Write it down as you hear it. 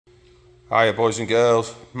Hiya boys and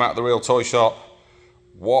girls, Matt at the Real Toy Shop.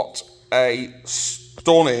 What a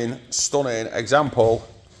stunning example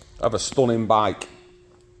of a stunning bike.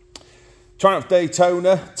 Triumph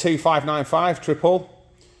Daytona T595 Triple.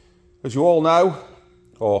 As you all know,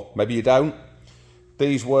 or maybe you don't,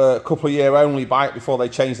 these were a couple of year only bike before they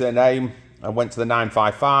changed their name and went to the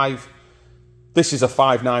 955. This is a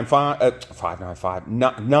 595,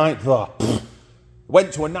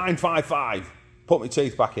 went to a 955, put my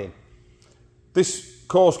teeth back in. This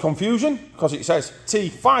caused confusion because it says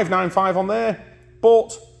T595 on there,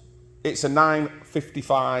 but it's a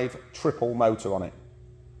 955 triple motor on it,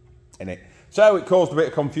 So it caused a bit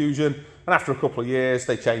of confusion, and after a couple of years,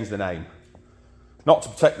 they changed the name. Not to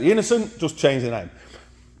protect the innocent, just change the name.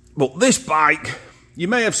 But this bike, you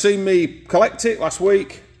may have seen me collect it last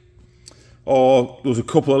week, or there was a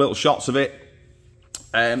couple of little shots of it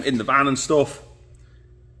in the van and stuff.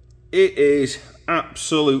 It is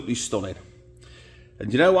absolutely stunning.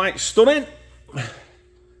 And you know why it's stunning?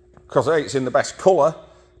 Because it's in the best colour.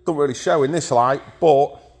 Doesn't really show in this light,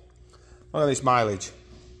 but look at this mileage.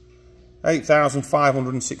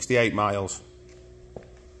 8,568 miles.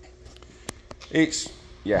 It's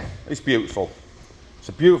beautiful. It's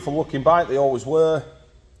a beautiful looking bike, they always were.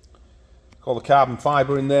 Got the carbon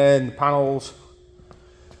fibre in there and the panels.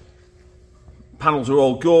 Panels are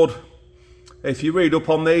all good. If you read up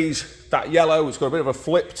on these, that yellow, it's got a bit of a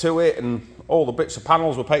flip to it, and all the bits of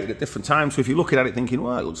panels were painted at different times. So if you're looking at it thinking,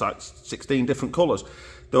 well, it looks like 16 different colours,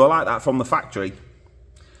 they were like that from the factory.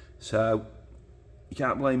 So you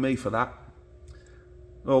can't blame me for that.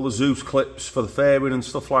 All the Zeus clips for the fairing and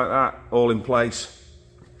stuff like that, all in place.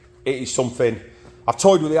 It is something. I've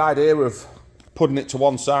toyed with the idea of putting it to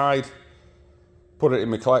one side, put it in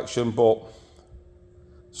my collection, but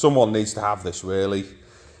someone needs to have this, really.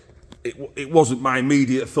 It wasn't my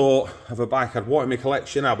immediate thought of a bike I'd want in my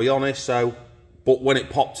collection, I'll be honest. But when it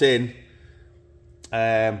popped in,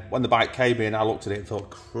 when the bike came in, I looked at it and thought,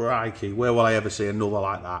 crikey, where will I ever see another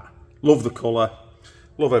like that? Love the colour,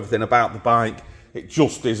 love everything about the bike. It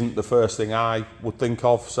just isn't the first thing I would think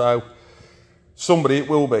of, so somebody it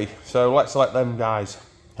will be. So let's let them guys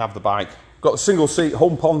have the bike. Got the single seat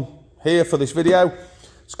hump on here for this video.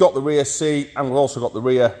 It's got the rear seat, and we've also got the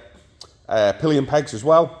rear pillion pegs as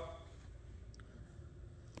well.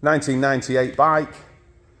 1998 bike.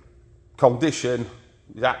 Condition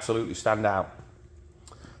is absolutely stand out.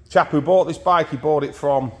 The chap who bought this bike, he bought it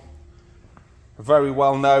from a very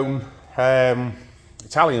well-known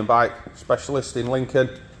Italian bike specialist in Lincoln,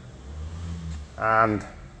 and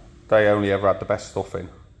they only ever had the best stuff in.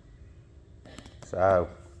 So,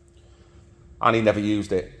 and he never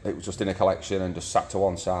used it. It was just in a collection and just sat to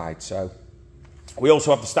one side. So we also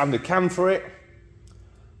have the standard can for it,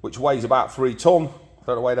 which weighs about 3 ton. I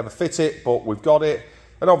don't know where I'd ever fit it, but we've got it.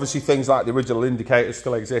 And obviously things like the original indicators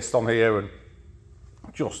still exist on here, and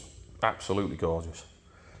just absolutely gorgeous.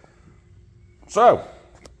 So,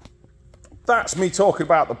 that's me talking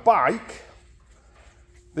about the bike.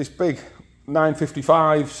 This big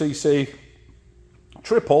 955cc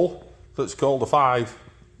triple that's called a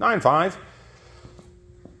 595.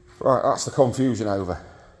 Right, that's the confusion over.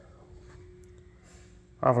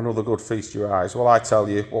 Have another good feast your eyes while I tell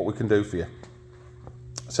you what we can do for you.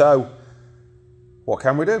 So, what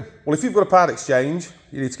can we do? Well, if you've got a part exchange,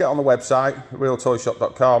 you need to get on the website,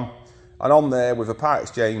 realtoyshop.com, and on there with a part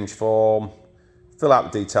exchange form, fill out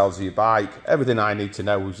the details of your bike. Everything I need to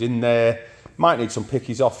know is in there. Might need some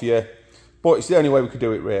pickies off you, but it's the only way we could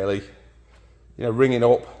do it, really. You know, ringing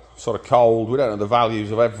up, sort of cold. We don't know the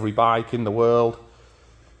values of every bike in the world.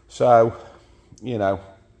 So, you know,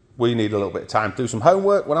 we need a little bit of time to do some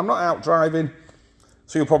homework when I'm not out driving.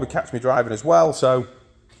 So you'll probably catch me driving as well. So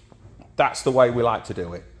that's the way we like to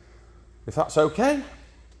do it. If that's okay.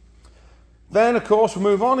 Then, of course, we'll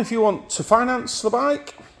move on. If you want to finance the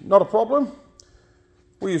bike, not a problem.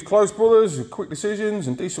 We use Close Brothers, quick decisions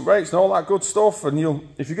and decent rates and all that good stuff. And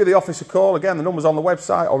if you give the office a call, again, the number's on the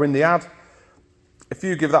website or in the ad. If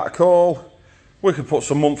you give that a call, we can put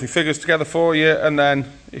some monthly figures together for you. And then,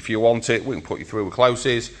 if you want it, we can put you through with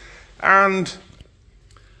Closes and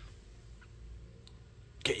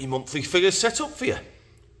get your monthly figures set up for you.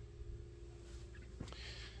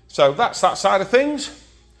 So that's that side of things.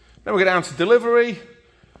 Then we get down to delivery,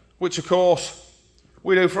 which of course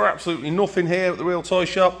we do for absolutely nothing here at the Real Toy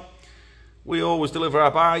Shop. We always deliver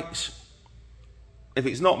our bikes. If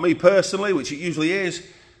it's not me personally, which it usually is,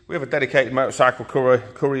 we have a dedicated motorcycle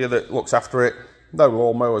courier that looks after it. No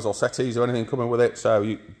lawnmowers or settees or anything coming with it,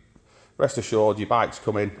 so rest assured your bike's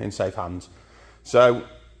coming in safe hands. So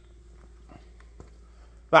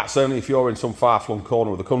That's only if you're in some far-flung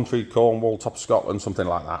corner of the country, Cornwall, top of Scotland, something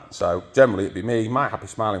like that. So generally it'd be me, my happy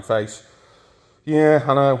smiling face. Yeah,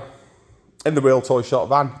 I know. In the real toy shop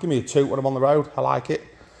van. Give me a toot when I'm on the road. I like it.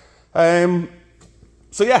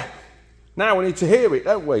 So yeah, now we need to hear it,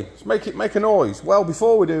 don't we? Let's make a noise. Well,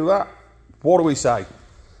 before we do that, what do we say?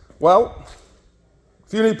 Well,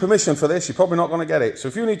 if you need permission for this, you're probably not going to get it. So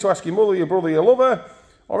if you need to ask your mother, your brother, your lover,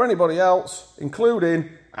 or anybody else, including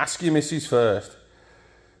ask your missus first.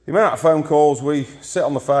 The amount of phone calls we sit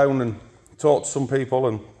on the phone and talk to some people,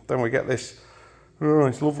 and then we get this, oh,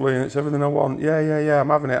 it's lovely and it's everything I want. Yeah, I'm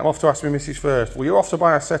having it. I'm off to ask my missus first. Well, you're off to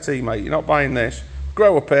buy a settee, mate. You're not buying this.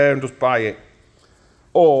 Grow a pair and just buy it.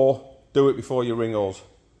 Or do it before you ring us.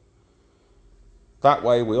 That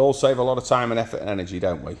way we all save a lot of time and effort and energy,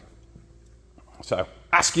 don't we? So,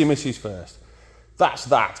 ask your missus first. That's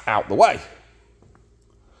that out the way.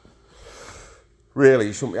 Really,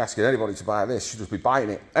 you shouldn't be asking anybody to buy this. You should just be buying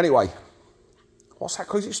it. Anyway, what's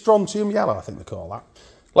that? Is it strontium yellow, I think they call that.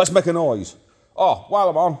 Let's make a noise. Oh, while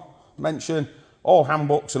I'm on, mention all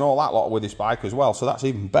handbooks and all that lot with this bike as well, so that's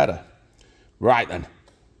even better. Right then.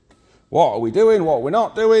 What are we doing? What are we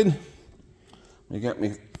not doing? You get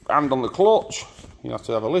me hand on the clutch. You have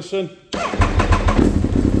to have a listen. So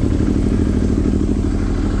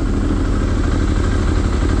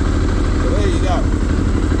there you go.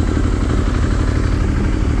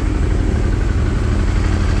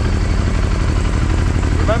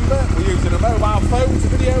 Remember, we're using a mobile phone to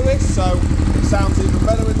video this, so it sounds even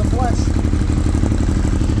better in the flesh.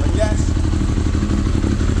 And yes,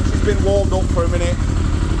 she's been warmed up for a minute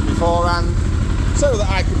beforehand so that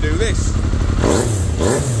I can do this.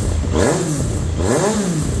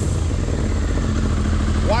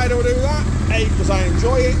 Why do I do that? A, because I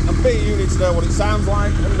enjoy it, and B, you need to know what it sounds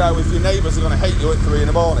like and know if your neighbours are going to hate you at 3 in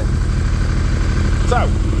the morning. So,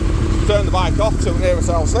 turn the bike off till we hear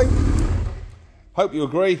ourselves sing. Hope you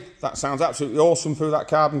agree. That sounds absolutely awesome through that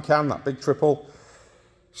carbon can, that big triple.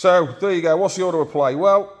 So, there you go. What's the order of play?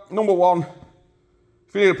 Well, number one,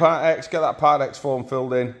 if you need a Part X, get that Part X form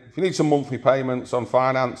filled in. If you need some monthly payments on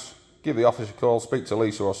finance, give the office a call, speak to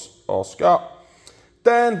Lisa or Scott.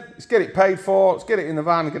 Then, let's get it paid for, let's get it in the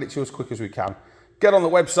van and get it to you as quick as we can. Get on the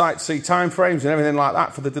website to see timeframes and everything like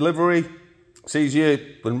that for the delivery. It's easier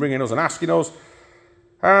than ringing us and asking us.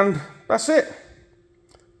 And that's it.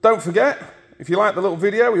 Don't forget, if you like the little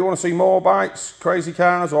video, you want to see more bikes, crazy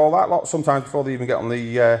cars, all that lot, sometimes before they even get on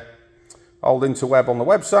the old interweb on the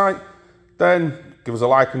website, then give us a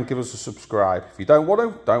like and give us a subscribe. If you don't want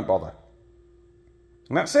to, don't bother.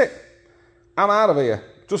 And that's it. I'm out of here.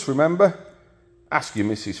 Just remember, ask your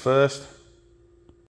missus first.